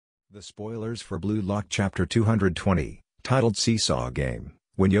The spoilers for Blue Lock Chapter 220, titled Seesaw Game.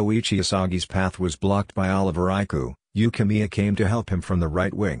 When Yoichi Asagi's path was blocked by Oliver Iku, Yukimiya came to help him from the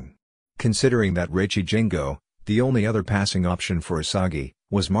right wing. Considering that Reichi Jingo, the only other passing option for Asagi,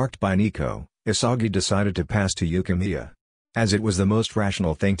 was marked by Nico, Asagi decided to pass to Yukimiya, as it was the most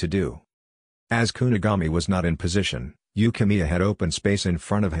rational thing to do. As Kunigami was not in position, Yukimiya had open space in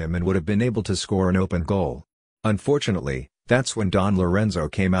front of him and would have been able to score an open goal. Unfortunately, that's when Don Lorenzo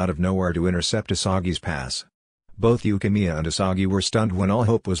came out of nowhere to intercept Asagi's pass. Both Yukimiya and Asagi were stunned when all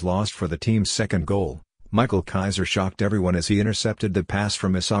hope was lost for the team's second goal. Michael Kaiser shocked everyone as he intercepted the pass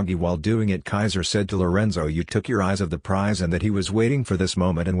from Asagi. While doing it, Kaiser said to Lorenzo, "You took your eyes off the prize," and that he was waiting for this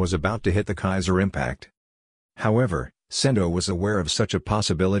moment and was about to hit the Kaiser impact. However, Sendo was aware of such a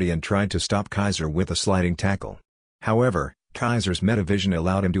possibility and tried to stop Kaiser with a sliding tackle. However, Kaiser's metavision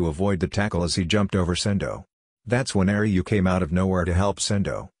allowed him to avoid the tackle as he jumped over Sendo. That's when Ryu came out of nowhere to help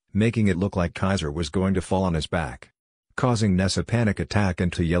Sendo, making it look like Kaiser was going to fall on his back. Causing Ness a panic attack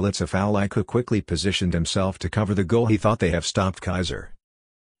and to yell it's a foul, Iku quickly positioned himself to cover the goal. He thought they have stopped Kaiser.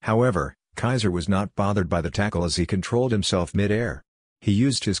 However, Kaiser was not bothered by the tackle as he controlled himself mid-air. He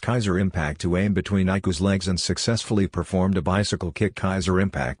used his Kaiser impact to aim between Iku's legs and successfully performed a bicycle kick Kaiser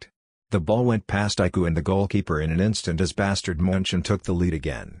impact. The ball went past Iku and the goalkeeper in an instant as Bastard Munchen took the lead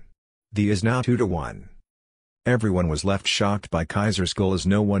again. The is now 2-1. Everyone was left shocked by Kaiser's goal as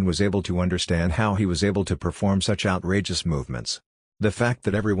no one was able to understand how he was able to perform such outrageous movements. The fact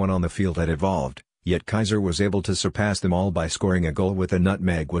that everyone on the field had evolved, yet Kaiser was able to surpass them all by scoring a goal with a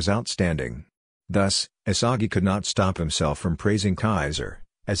nutmeg was outstanding. Thus, Asagi could not stop himself from praising Kaiser,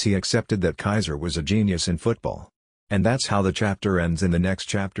 as he accepted that Kaiser was a genius in football. And that's how the chapter ends, and the next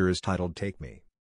chapter is titled Take Me.